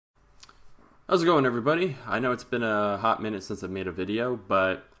How's it going, everybody? I know it's been a hot minute since I've made a video,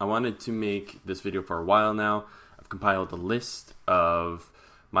 but I wanted to make this video for a while now. I've compiled a list of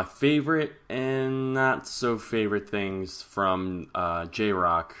my favorite and not so favorite things from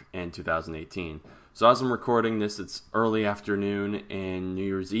J-Rock in 2018. So as I'm recording this, it's early afternoon and New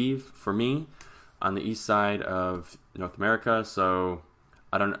Year's Eve for me on the east side of North America. So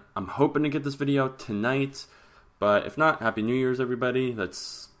I'm hoping to get this video tonight, but if not, Happy New Year's, everybody.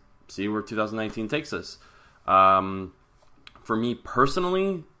 Let's see where 2019 takes us. For me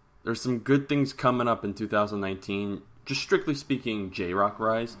personally, there's some good things coming up in 2019. Just strictly speaking, J-Rock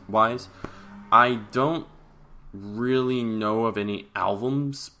wise, I don't really know of any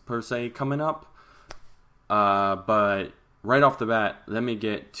albums per se coming up. But right off the bat, let me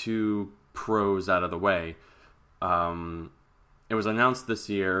get two pros out of the way. It was announced this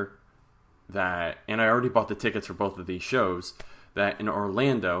year that, and I already bought the tickets for both of these shows, that in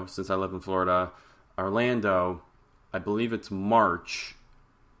Orlando, since I live in Florida, Orlando, I believe it's March,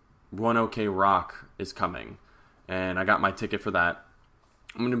 One OK Rock is coming. And I got my ticket for that.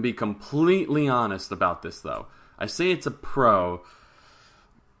 I'm going to be completely honest about this, though. I say it's a pro,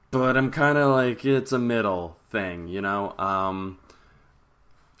 but I'm kind of like, it's a middle thing, you know?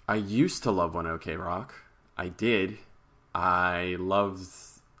 I used to love One OK Rock. I did. I loved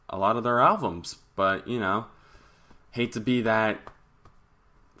a lot of their albums, but, you know, hate to be that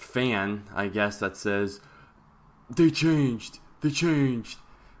fan, I guess, that says, they changed.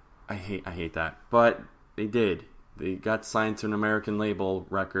 I hate that. But they did. They got signed to an American label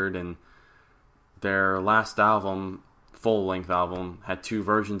record, and their last album, full-length album, had two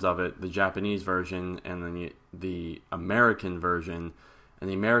versions of it, the Japanese version and then the American version. And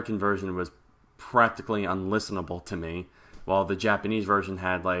the American version was practically unlistenable to me, while the Japanese version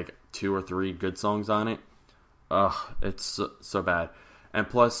had like 2 or 3 good songs on it. Ugh, it's so bad. And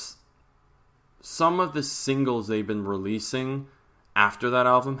plus, some of the singles they've been releasing after that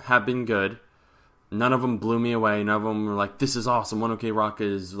album have been good. None of them blew me away. None of them were like, this is awesome. One OK Rock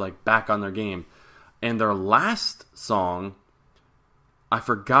is like back on their game. And their last song, I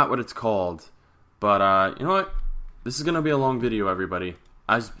forgot what it's called. But you know what? This is going to be a long video, everybody.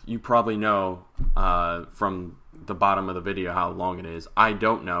 As you probably know from the bottom of the video how long it is. I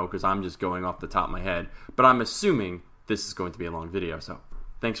don't know because I'm just going off the top of my head. But I'm assuming this is going to be a long video. So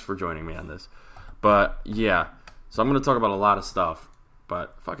thanks for joining me on this. But yeah, so I'm going to talk about a lot of stuff.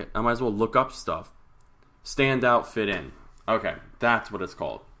 But fuck it, I might as well look up stuff. Stand out, fit in. Okay, that's what it's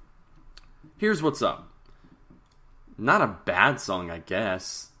called. Here's what's up. Not a bad song, I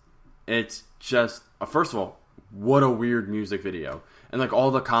guess. It's just, first of all, what a weird music video. And like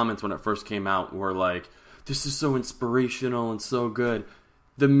all the comments when it first came out were like, this is so inspirational and so good.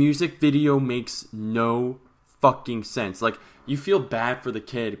 The music video makes no fucking sense. Like, you feel bad for the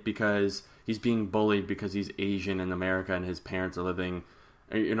kid because he's being bullied because he's Asian in America and his parents are living,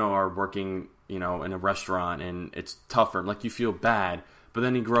 you know, are working, you know, in a restaurant and it's tougher. Like, you feel bad. But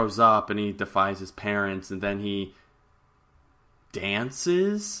then he grows up and he defies his parents and then he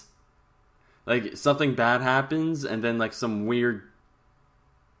dances. Like, something bad happens and then, like, some weird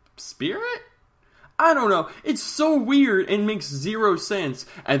spirit? I don't know. It's so weird and makes zero sense.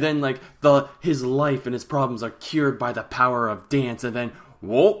 And then, like, his life and his problems are cured by the power of dance. And then,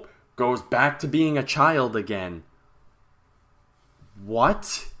 whoop, goes back to being a child again.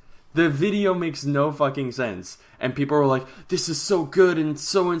 What? The video makes no fucking sense. And people are like, this is so good and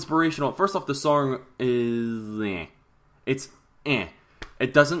so inspirational. First off, the song is eh. It's eh.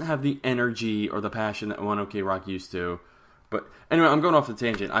 It doesn't have the energy or the passion that One OK Rock used to. But anyway, I'm going off the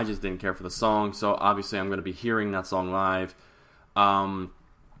tangent. I just didn't care for the song, so obviously I'm going to be hearing that song live.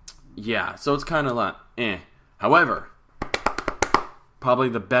 Yeah, so it's kind of like, eh. However, probably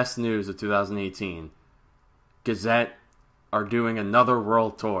the best news of 2018. Gazette are doing another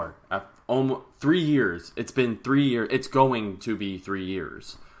world tour. After almost 3 years. It's been 3 years. It's going to be 3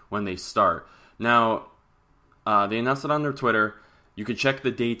 years when they start. Now, they announced it on their Twitter. You can check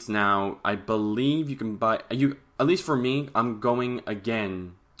the dates now. I believe you can buy... At least for me, I'm going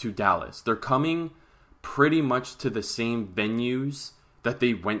again to Dallas. They're coming pretty much to the same venues that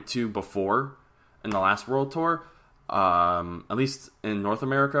they went to before in the last world tour. At least in North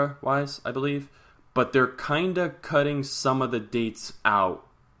America-wise, I believe. But they're kind of cutting some of the dates out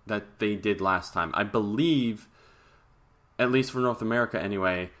that they did last time. I believe, at least for North America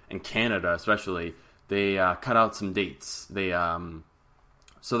anyway, and Canada especially, they cut out some dates.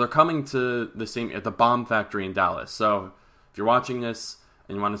 So they're coming to the same at the Bomb Factory in Dallas. So if you're watching this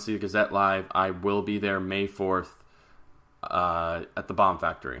and you want to see the Gazette live, I will be there May 4th at the Bomb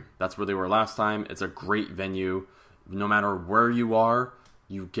Factory. That's where they were last time. It's a great venue. No matter where you are,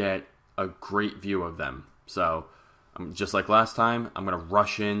 you get a great view of them. So, just like last time, I'm going to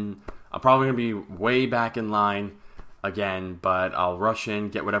rush in. I'm probably going to be way back in line again, but I'll rush in,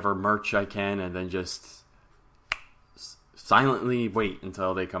 get whatever merch I can, and then just silently wait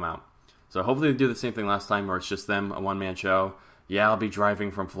until they come out. So hopefully they do the same thing last time, where it's just them, a one-man show. Yeah, I'll be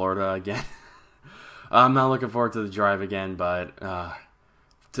driving from Florida again. I'm not looking forward to the drive again, but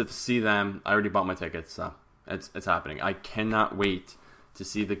to see them, I already bought my tickets, so it's happening. I cannot wait to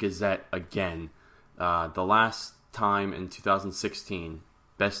see the Gazette again. The last time in 2016,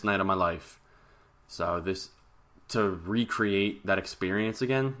 best night of my life. So to recreate that experience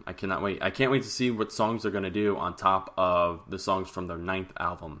again, I cannot wait. I can't wait to see what songs they're going to do on top of the songs from their 9th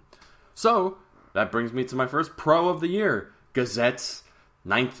album. So, that brings me to my first pro of the year. Gazette's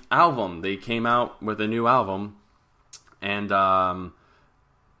 9th album. They came out with a new album, and I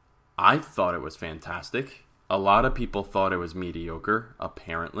thought it was fantastic. A lot of people thought it was mediocre,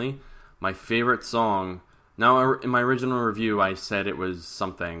 apparently. My favorite song... Now, in my original review, I said it was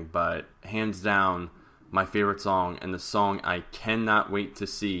something, but hands down, my favorite song, and the song I cannot wait to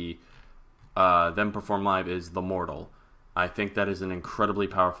see them perform live, is The Mortal. I think that is an incredibly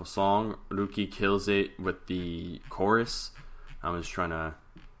powerful song. Ruki kills it with the chorus. I'm just trying to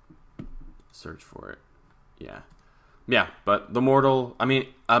search for it. Yeah, but The Mortal, I mean,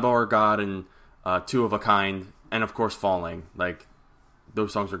 Abba or God and Two of a Kind, and of course Falling. Like,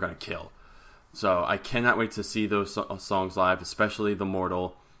 those songs are going to kill. So I cannot wait to see those songs live, especially The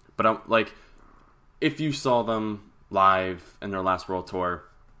Mortal. But I'm like, if you saw them live in their last world tour,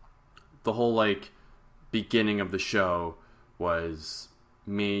 the whole like beginning of the show was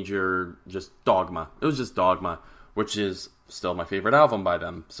major just Dogma. It was just Dogma, which is still my favorite album by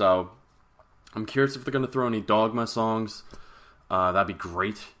them. So I'm curious if they're going to throw any Dogma songs. That'd be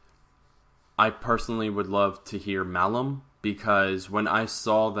great. I personally would love to hear Malum, because when I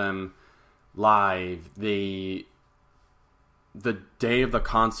saw them live, the day of the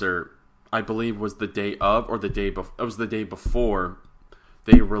concert, I believe, was the day of, or the day before. It was the day before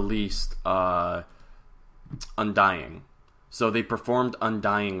they released Undying. So they performed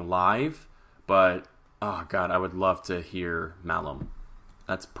Undying live, but oh god, I would love to hear Malum.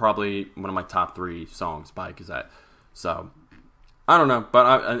 That's probably one of my top 3 songs by Gazette. So I don't know,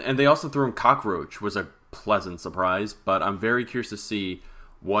 but and they also threw in Cockroach, was a pleasant surprise. But I'm very curious to see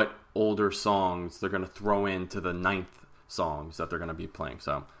what older songs they're going to throw into the 9th songs that they're going to be playing.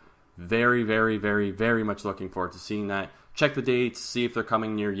 So very, very, very, very much looking forward to seeing that. Check the dates, see if they're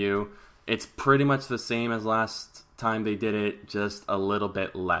coming near you. It's pretty much the same as last time they did it, just a little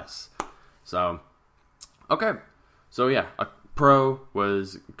bit less. So, okay. So yeah, a pro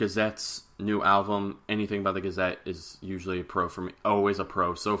was Gazette's new album. Anything by the Gazette is usually a pro for me. Always a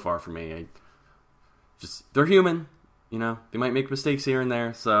pro so far for me. They're human, you know. They might make mistakes here and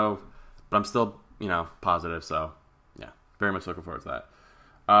there, so, but I'm still, you know, positive. So yeah, very much looking forward to that.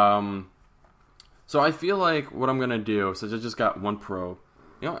 So I feel like what I'm gonna do, since I just got one pro,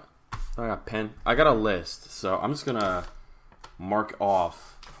 you know what? I got a pen. I got a list, so I'm just gonna mark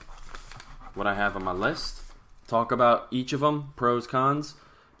off what I have on my list. Talk about each of them, pros, cons,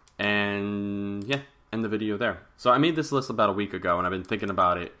 and yeah, end the video there. So I made this list about a week ago, and I've been thinking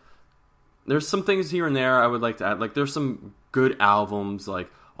about it. There's some things here and there I would like to add. Like, there's some good albums, like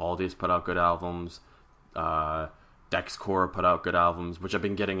Aldi's put out good albums. Dexcore put out good albums, which I've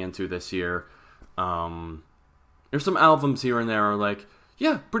been getting into this year. There's some albums here and there are like,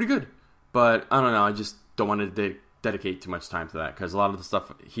 yeah, pretty good. But I don't know, I just don't want to dedicate too much time to that, because a lot of the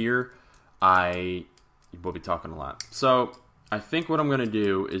stuff here, I will be talking a lot. So I think what I'm going to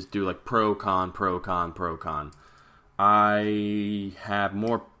do is do like pro, con, pro, con, pro, con. I have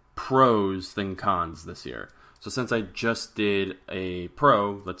more pros than cons this year. So since I just did a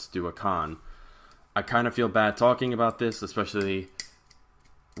pro, let's do a con. I kind of feel bad talking about this, especially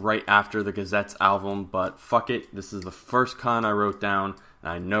right after the Gazette's album, but fuck it. This is the first con I wrote down,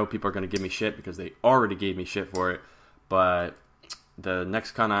 and I know people are going to give me shit because they already gave me shit for it, but the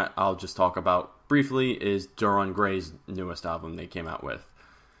next con I'll just talk about briefly is Dir En Grey's newest album they came out with.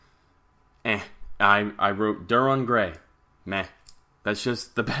 I wrote Dir En Grey. Meh. That's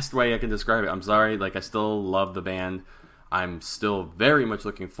just the best way I can describe it. I'm sorry, like, I still love the band. I'm still very much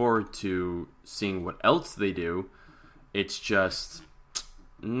looking forward to seeing what else they do. It's just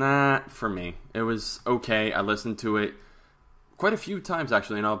not for me. It was okay. I listened to it quite a few times,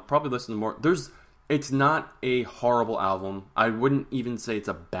 actually, and I'll probably listen to more. It's not a horrible album. I wouldn't even say it's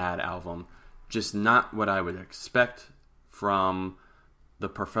a bad album. Just not what I would expect from the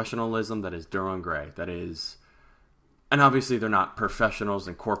professionalism that is Dir En Grey. That is... And obviously they're not professionals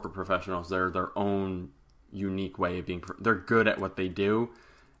and corporate professionals. They're their own unique way of being... They're good at what they do.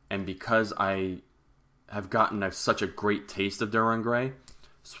 and because I have gotten such a great taste of Dir En Grey,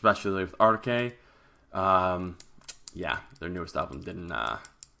 especially with Arcade, yeah, their newest album didn't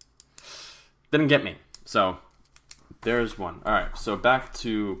get me. So there's one. All right, so back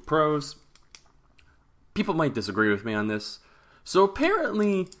to pros. People might disagree with me on this. So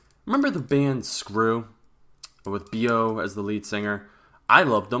apparently, remember the band Screw with B.O. as the lead singer? I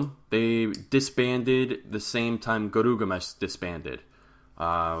loved them. They disbanded the same time Garugamesh disbanded,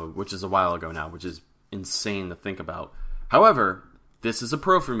 which is a while ago now, which is insane to think about. However, this is a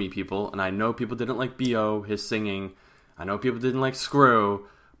pro for me, people, and I know people didn't like B.O., his singing. I know people didn't like Screw,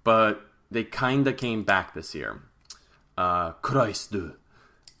 but they kind of came back this year. Christ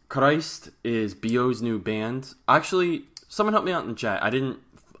is B.O.'s new band. Actually, someone help me out in chat. I didn't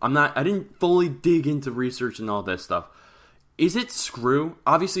fully dig into research and all this stuff. Is it Screw?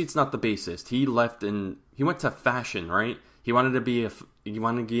 Obviously, it's not the bassist. He went to fashion, right? He wanted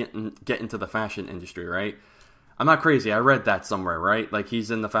to get into the fashion industry, right? I'm not crazy. I read that somewhere, right? Like,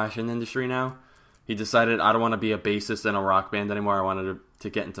 he's in the fashion industry now. He decided, I don't want to be a bassist in a rock band anymore. I wanted to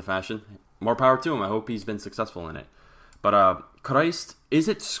get into fashion. More power to him. I hope he's been successful in it. But Christ, is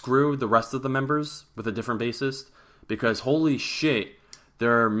it Screw, the rest of the members, with a different bassist? Because holy shit,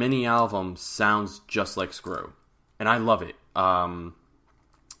 their mini album sounds just like Screw. And I love it. Hold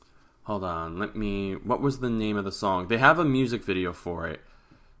on, what was the name of the song? They have a music video for it.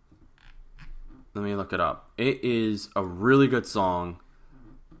 Let me look it up. It is a really good song.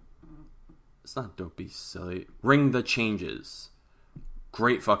 It's not Don't Be Silly. Ring the Changes.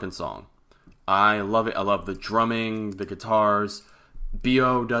 Great fucking song. I love it. I love the drumming, the guitars.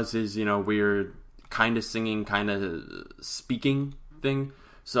 B.O. does his, weird kind of singing, kind of speaking thing.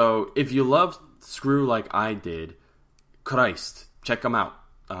 So if you love Screw like I did, Christ, check them out.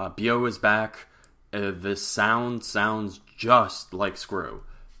 B.O. is back. The sound sounds just like Screw.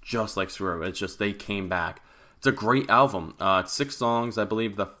 Just like Screw. It's just they came back. It's a great album. It's 6 songs. I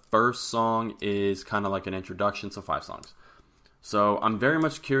believe the first song is kind of like an introduction, so 5 songs. So I'm very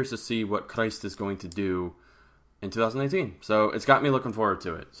much curious to see what Christ is going to do in 2019. So it's got me looking forward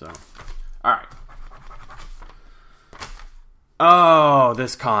to it. So, all right. Oh,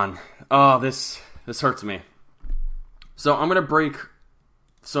 this con. Oh, this hurts me. So I'm going to break.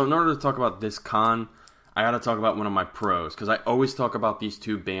 So in order to talk about this con, I got to talk about one of my pros. Because I always talk about these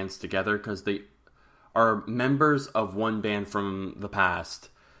two bands together because they are members of one band from the past.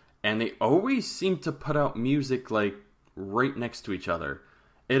 And they always seem to put out music like right next to each other.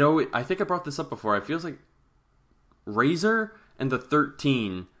 I think I brought this up before. It feels like Razor and the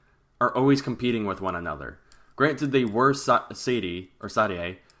 13 are always competing with one another. Granted, they were Sade.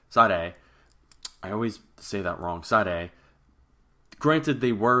 I always say that wrong. Sade. Granted,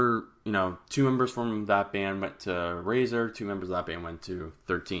 they were, 2 members from that band went to Razor, 2 members of that band went to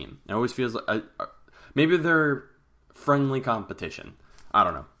 13. It always feels like maybe they're friendly competition. I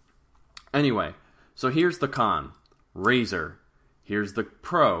don't know. Anyway, so here's the con. Razor. Here's the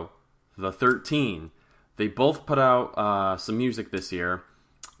pro. The 13. They both put out some music this year.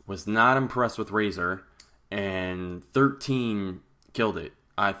 Was not impressed with Razor. And 13 killed it.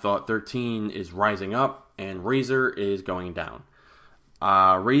 I thought 13 is rising up. And Razor is going down.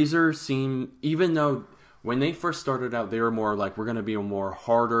 Razor seemed... Even though when they first started out, they were more like, we're going to be a more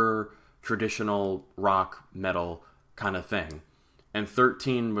harder, traditional rock, metal kind of thing. And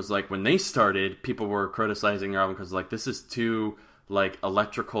 13 was like, when they started, people were criticizing their album because like, this is too like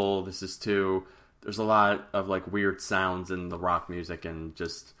electrical. This is too, there's a lot of like weird sounds in the rock music and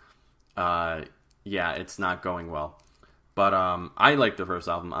just, yeah, it's not going well. But I like the first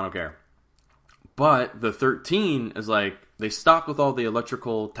album. I don't care. But the 13 is like, they stopped with all the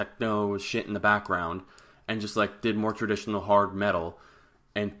electrical techno shit in the background and just like did more traditional hard metal.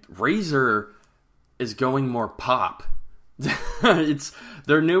 And Razor is going more pop. It's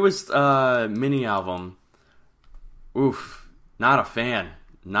their newest mini album. Oof, not a fan.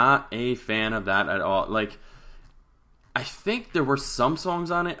 Not a fan of that at all. Like, I think there were some songs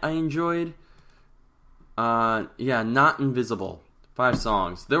on it I enjoyed. Yeah, Not Invisible. 5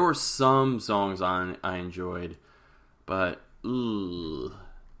 songs. There were some songs on it I enjoyed, but not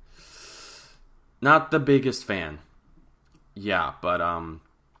the biggest fan. Yeah, but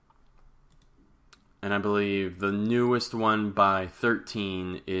and I believe the newest one by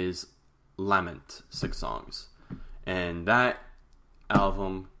 13 is Lament, 6 songs. And that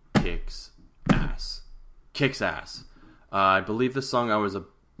album kicks ass. Kicks ass. I believe the song I was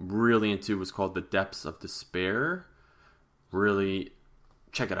really into was called The Depths of Despair. Really,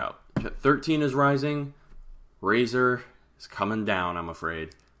 check it out. 13 is rising. Razor is coming down, I'm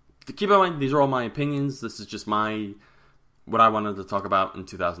afraid. Keep in mind, these are all my opinions. This is just my what I wanted to talk about in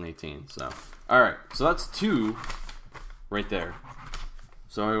 2018. So, all right, so that's 2 right there.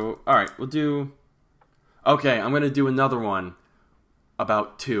 So, all right, we'll do. Okay, I'm gonna do another one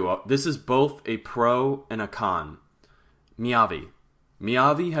about 2. This is both a pro and a con. Miyavi.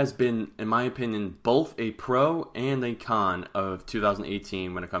 Miyavi has been, in my opinion, both a pro and a con of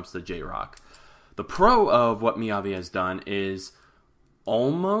 2018 when it comes to J-Rock. The pro of what Miyavi has done is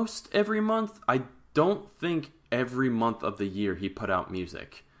almost every month. I don't think every month of the year he put out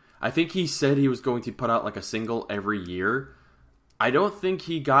music. I think he said he was going to put out like a single every year. I don't think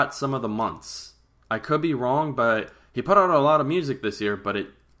he got some of the months. I could be wrong, but he put out a lot of music this year, but it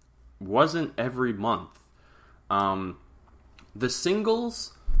wasn't every month. The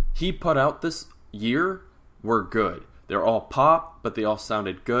singles he put out this year were good. They're all pop, but they all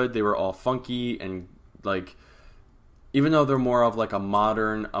sounded good. They were all funky and like, even though they're more of like a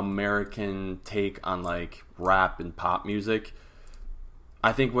modern American take on like rap and pop music,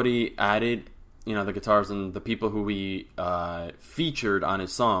 I think what he added, you know, the guitars and the people who he featured on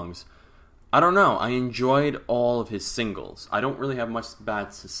his songs, I don't know. I enjoyed all of his singles. I don't really have much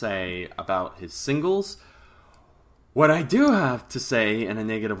bad to say about his singles. What I do have to say in a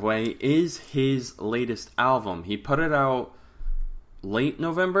negative way is his latest album. He put it out late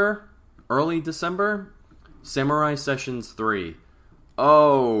November, early December. Samurai Sessions 3.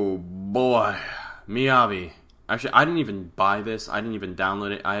 Oh boy. Miyavi. Actually, I didn't even buy this. I didn't even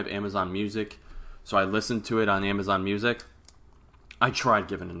download it. I have Amazon Music, so I listened to it on Amazon Music. I tried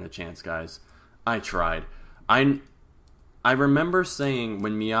giving it a chance, guys. I tried. I remember saying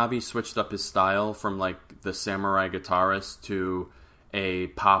when Miyavi switched up his style from like the samurai guitarist to a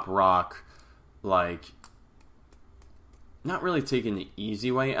pop rock, like, not really taking the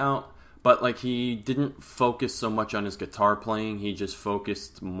easy way out, but like he didn't focus so much on his guitar playing. He just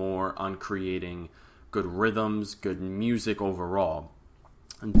focused more on creating good rhythms, good music overall,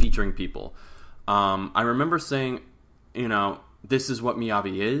 and featuring people. I remember saying, you know, this is what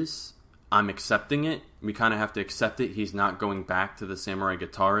Miyavi is. I'm accepting it. We kind of have to accept it. He's not going back to the samurai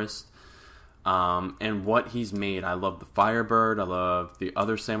guitarist. And what he's made, I love the Firebird. I love the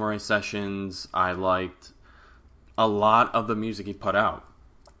other Samurai Sessions. I liked a lot of the music he put out.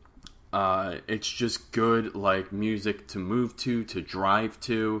 It's just good, like, music to move to drive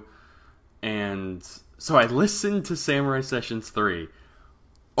to. And so I listened to Samurai Sessions 3.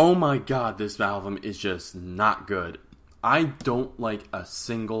 Oh my god, this album is just not good. I don't like a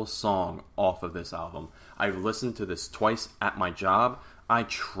single song off of this album. I've listened to this twice at my job. I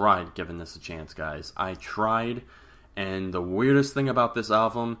tried giving this a chance, guys. I tried, and the weirdest thing about this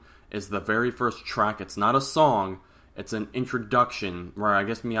album is the very first track. It's not a song, it's an introduction where I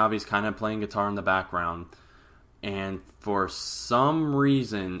guess Miyavi's kind of playing guitar in the background. And for some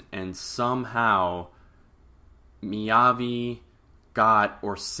reason and somehow, Miyavi got,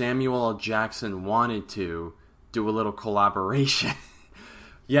 or Samuel L. Jackson wanted to, do a little collaboration.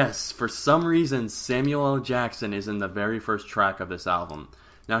 Yes, for some reason, Samuel L. Jackson is in the very first track of this album.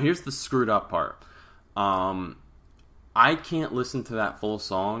 Now, here's the screwed up part. I can't listen to that full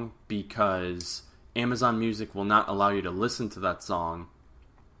song because Amazon Music will not allow you to listen to that song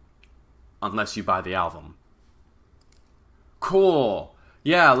unless you buy the album. Cool.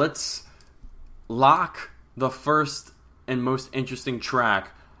 Yeah, let's lock the first and most interesting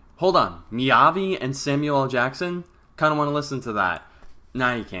track. Hold on, Miyavi and Samuel L. Jackson? Kind of want to listen to that.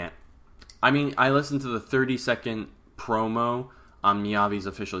 Nah, you can't. I mean, I listened to the 30-second promo on Miyavi's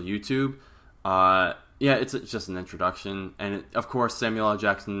official YouTube. Yeah, it's just an introduction. And, of course, Samuel L.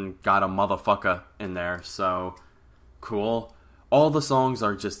 Jackson got a motherfucker in there, so cool. All the songs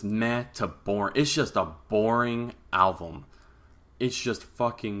are just meh to boring. It's just a boring album. It's just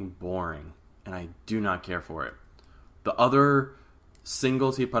fucking boring. And I do not care for it. The other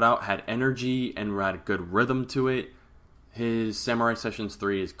singles he put out had energy and had a good rhythm to it. His Samurai Sessions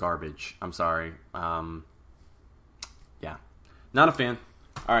 3 is garbage. I'm sorry. Yeah. Not a fan.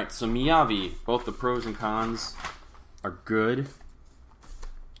 Alright, so Miyavi, both the pros and cons are good.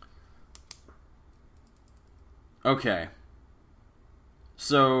 Okay.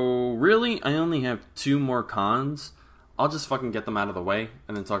 So, really, I only have 2 more cons. I'll just fucking get them out of the way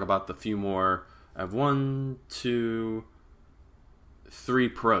and then talk about the few more. I have 1, 2, 3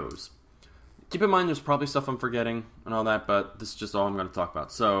 pros. Keep in mind there's probably stuff I'm forgetting and all that, but this is just all I'm going to talk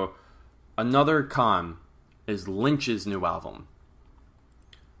about. So, another con is Lynch's new album.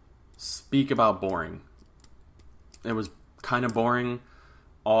 Speak about boring. It was kind of boring.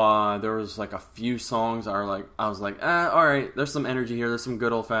 There was like a few songs that are like, I was like, alright, there's some energy here, there's some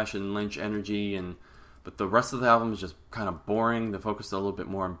good old-fashioned Lynch energy, but the rest of the album is just kind of boring. They focused a little bit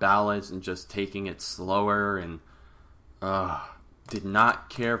more on ballads and just taking it slower, and Did not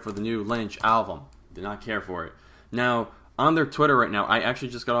care for the new Lynch album. Did not care for it. Now, on their Twitter right now, I actually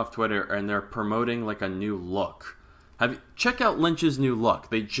just got off Twitter, and they're promoting like a new look. Check out Lynch's new look.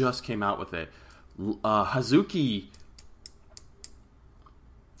 They just came out with it. Hazuki,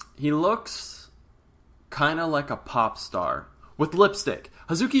 he looks kind of like a pop star with lipstick.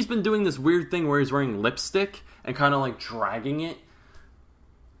 Hazuki's been doing this weird thing where he's wearing lipstick and kind of like dragging it.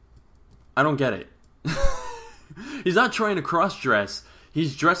 I don't get it. He's not trying to cross-dress.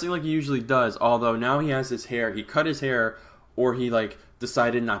 He's dressing like he usually does, although now he has his hair. He cut his hair, or he like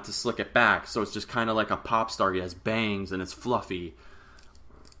decided not to slick it back, so it's just kind of like a pop star. He has bangs and it's fluffy.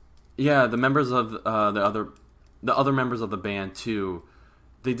 Yeah, the members of the other members of the band too,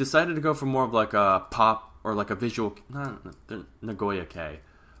 they decided to go for more of like a pop or like a visual, not Nagoya K,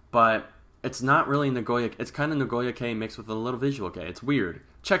 but it's not really Nagoya. It's kind of Nagoya K mixed with a little visual K. It's weird.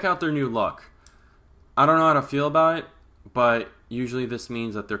 Check out their new look. I don't know how to feel about it, but usually this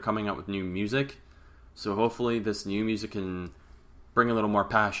means that they're coming out with new music. So hopefully this new music can bring a little more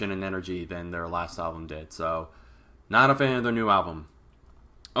passion and energy than their last album did. So, not a fan of their new album.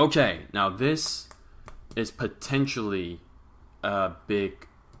 Okay, now this is potentially a big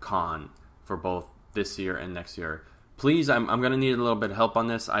con for both this year and next year. Please, I'm going to need a little bit of help on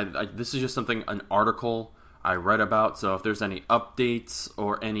this. This is just an article I read about. So if there's any updates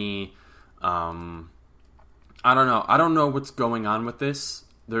or any... I don't know what's going on with this.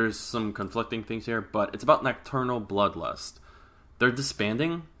 There's some conflicting things here, but it's about Nocturnal Bloodlust. They're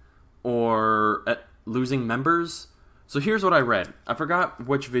disbanding or losing members. So here's what I read. I forgot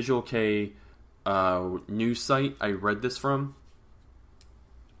which Visual K news site I read this from.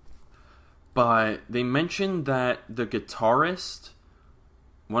 But they mentioned that the guitarist,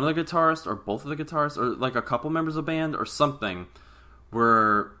 one of the guitarists, or both of the guitarists, or like a couple members of the band, or something,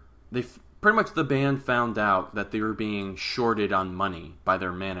 pretty much the band found out that they were being shorted on money by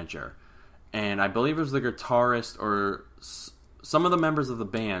their manager. And I believe it was the guitarist or some of the members of the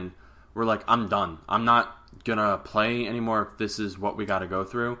band were like, I'm done. I'm not going to play anymore if this is what we got to go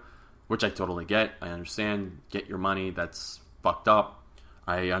through. Which I totally get. I understand. Get your money. That's fucked up.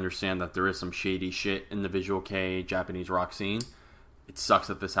 I understand that there is some shady shit in the Visual K Japanese rock scene. It sucks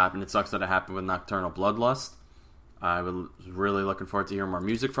that this happened. It sucks that it happened with Nocturnal Bloodlust. I was really looking forward to hearing more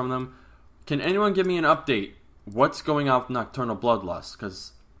music from them. Can anyone give me an update? What's going on with Nocturnal Bloodlust?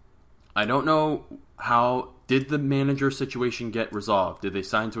 Because I don't know how... Did the manager situation get resolved? Did they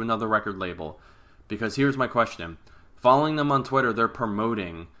sign to another record label? Because here's my question. Following them on Twitter, they're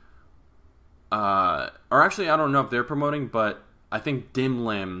promoting... or actually, I don't know if they're promoting, but I think Dim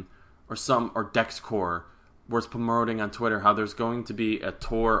Lim or Dexcore was promoting on Twitter how there's going to be a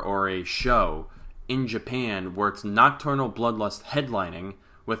tour or a show in Japan where it's Nocturnal Bloodlust headlining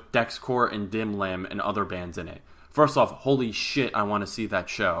with Dexcore and Dim Lim and other bands in it. First off, holy shit, I want to see that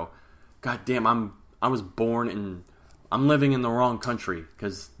show. God damn, I was born in... I'm living in the wrong country,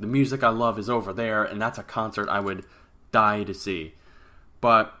 because the music I love is over there, and that's a concert I would die to see.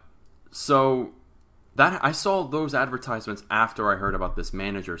 But, so, I saw those advertisements after I heard about this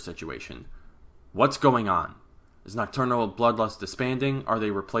manager situation. What's going on? Is Nocturnal Bloodlust disbanding? Are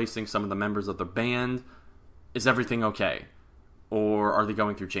they replacing some of the members of the band? Is everything okay? Or are they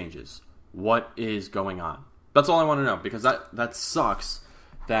going through changes? What is going on? That's all I want to know, because that sucks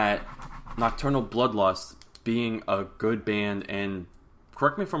that Nocturnal Bloodlust, being a good band, and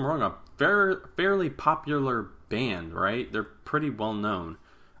correct me if I'm wrong, a fairly popular band, right? They're pretty well known,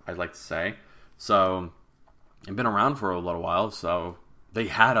 I'd like to say. So, they've been around for a little while, so they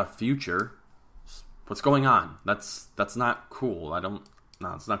had a future. What's going on? That's not cool.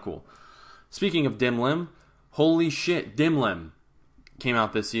 It's not cool. Speaking of Dim Lim, holy shit, Dim Lim came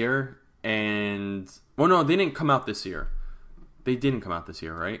out this year, and... Well, no, they didn't come out this year. They didn't come out this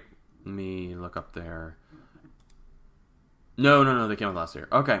year, right? Let me look up there. No, they came out last year.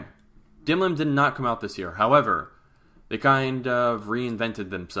 Okay. Dim Lim did not come out this year. However, they kind of reinvented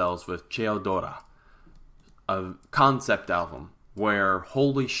themselves with Cheodora, a concept album, where,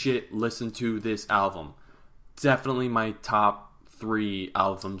 holy shit, listen to this album. Definitely my top 3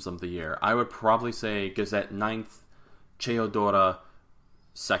 albums of the year. I would probably say Gazette 9th, Cheodora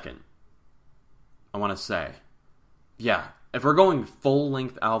 2nd. I want to say. Yeah, if we're going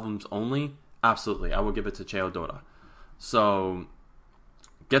full-length albums only, absolutely, I will give it to Cheodora. So,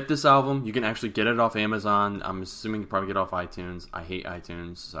 get this album. You can actually get it off Amazon. I'm assuming you probably get it off iTunes. I hate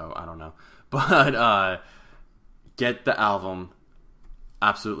iTunes, so I don't know. But, get the album.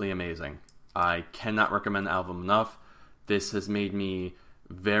 Absolutely amazing. I cannot recommend the album enough. This has made me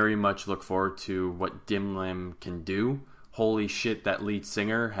very much look forward to what Dim Lim can do. Holy shit, that lead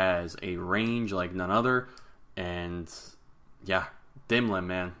singer has a range like none other. And yeah, Dimlim,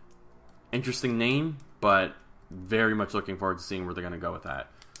 man. Interesting name, but very much looking forward to seeing where they're going to go with that.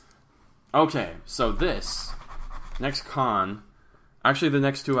 Okay, so this next con, actually the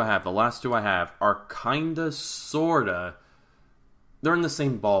next two I have, the last two I have, are kinda, sorta, they're in the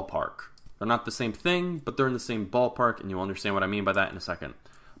same ballpark. They're not the same thing, but they're in the same ballpark, and you'll understand what I mean by that in a second.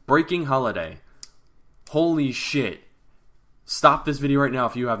 Breaking Holiday. Holy shit. Stop this video right now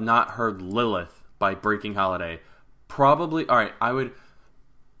if you have not heard Lilith by Breaking Holiday. Probably, alright, I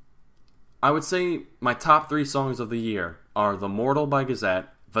would say my top 3 songs of the year are The Mortal by Gazette,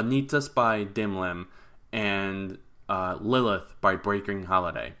 Vanitas by Dimlim, and Lilith by Breaking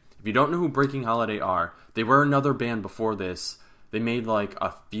Holiday. If you don't know who Breaking Holiday are, they were another band before this. They made like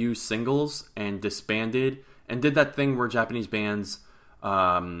a few singles and disbanded and did that thing where Japanese bands,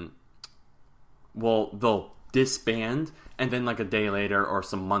 they'll disband and then like a day later or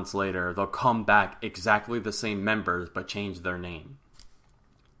some months later, they'll come back exactly the same members but change their name.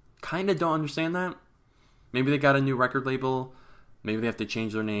 Kind of don't understand that. Maybe they got a new record label. Maybe they have to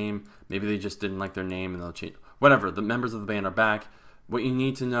change their name. Maybe they just didn't like their name and they'll change. Whatever, the members of the band are back. What you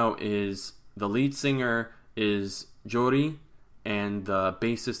need to know is the lead singer is Jori and the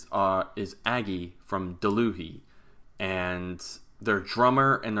bassist is Aggie from Deluhi. And their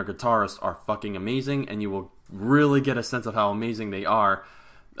drummer and their guitarist are fucking amazing, and you will really get a sense of how amazing they are.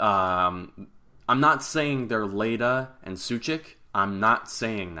 I'm not saying they're Leda and Suchik. I'm not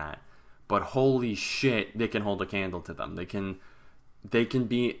saying that. But holy shit, they can hold a candle to them. They can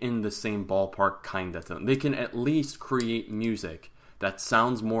be in the same ballpark kind of thing. They can at least create music that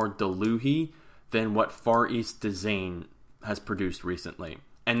sounds more Deluhi than what Far East Design has produced recently.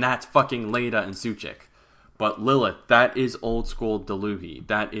 And that's fucking Leda and Suchik. But Lilith, that is old school Deluhi.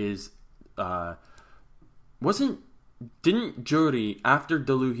 That is, didn't Jody, after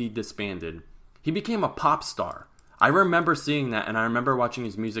Deluhi disbanded, he became a pop star. I remember seeing that, and I remember watching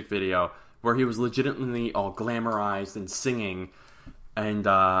his music video where he was legitimately all glamorized and singing. And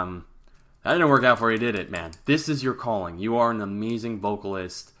that didn't work out for you, did it, man? This is your calling. You are an amazing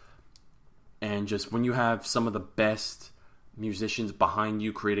vocalist. And just when you have some of the best musicians behind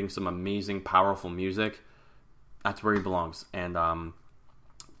you creating some amazing, powerful music, that's where he belongs. And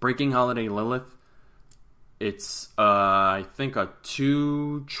Breaking Holiday Lilith, it's, I think, a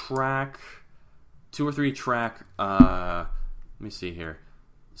 2 or 3 track, let me see here,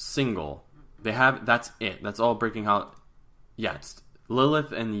 single. They have, that's it. That's all Breaking Holiday. Yeah, it's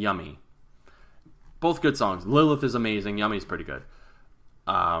Lilith and Yummy. Both good songs. Lilith is amazing. Yummy's pretty good.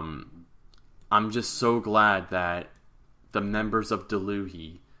 I'm just so glad that the members of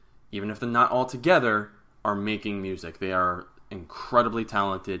Deluhi, even if they're not all together, are making music. They are incredibly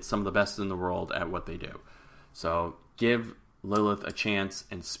talented, some of the best in the world at what they do. So give Lilith a chance.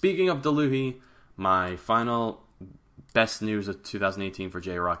 And speaking of Deluhi, my final best news of 2018 for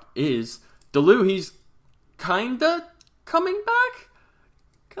J-Rock is Deluhi's kinda coming back?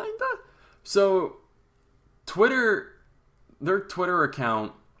 Kinda? So their Twitter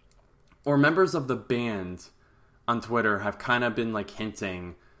account, or members of the band on Twitter have kind of been like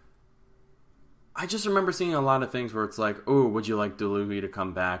hinting. I just remember seeing a lot of things where it's like, oh, would you like Deluhi to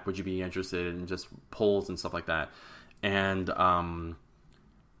come back? Would you be interested in just polls and stuff like that? And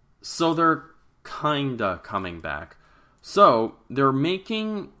so they're kinda coming back. So they're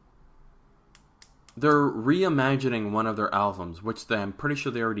reimagining one of their albums, which I'm pretty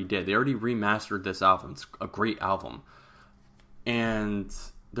sure they already did. They already remastered this album. It's a great album. And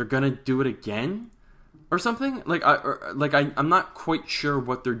they're gonna do it again or something. I'm not quite sure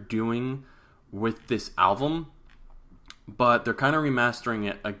what they're doing with this album, but they're kind of remastering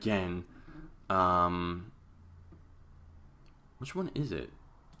it again. Which one is it?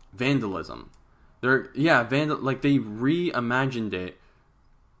 Vandalism. They reimagined it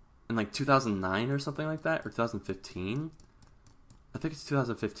in like 2009 or something like that, or 2015. I think it's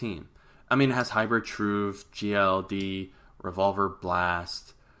 2015. I mean, it has Hybrid Truth, GLD, Revolver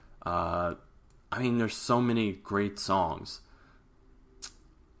Blast. I mean, there's so many great songs.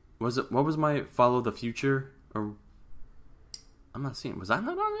 What was my Follow the Future? Or I'm not seeing. Was that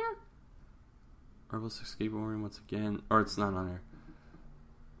not on there? Herbalistic Skateboarding once again, or it's not on there.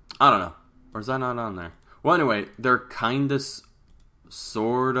 I don't know. Or is that not on there? Well, anyway, they're kinda,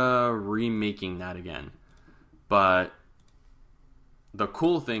 sorta remaking that again. But the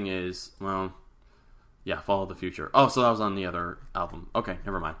cool thing is, well, yeah, Follow the Future. Oh, so that was on the other album. Okay,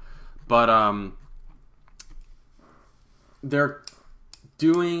 never mind. But they're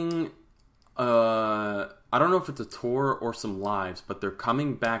doing, I don't know if it's a tour or some lives, but they're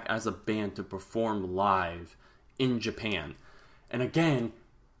coming back as a band to perform live in Japan. And again,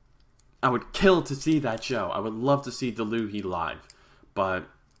 I would kill to see that show. I would love to see Deluhi live. But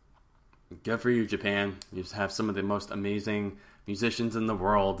good for you, Japan. You just have some of the most amazing musicians in the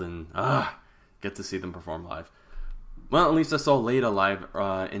world, and get to see them perform live. Well, at least I saw Leda live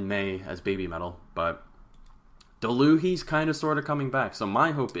in May as Baby Metal, but Deluhi's kind of sort of coming back. So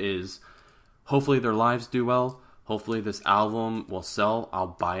my hope is, hopefully their lives do well. Hopefully this album will sell. I'll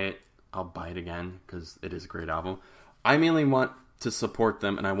buy it. I'll buy it again because it is a great album. I mainly want to support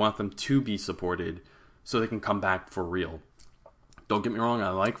them, and I want them to be supported so they can come back for real. Don't get me wrong, I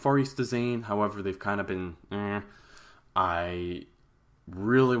like Far East to Zane. However, they've kind of been I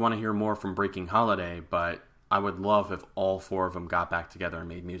really want to hear more from Breaking Holiday, but I would love if all four of them got back together and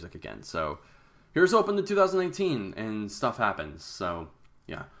made music again. So here's hoping to 2018 and stuff happens. So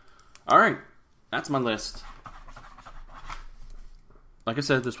yeah. Alright, that's my list. Like I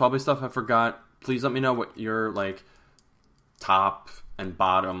said, there's probably stuff I forgot. Please let me know what your like top and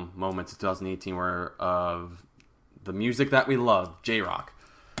bottom moments of 2018 were of the music that we love, J-Rock.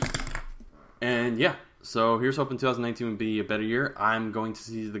 And yeah, so here's hoping 2019 would be a better year. I'm going to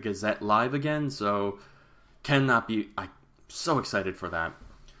see the Gazette live again, so I'm so excited for that.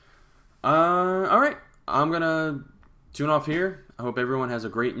 Alright, I'm gonna tune off here. I hope everyone has a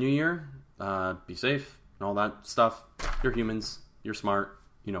great new year. Be safe and all that stuff. You're humans. You're smart.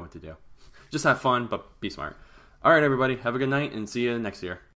 You know what to do. Just have fun, but be smart. Alright, everybody. Have a good night and see you next year.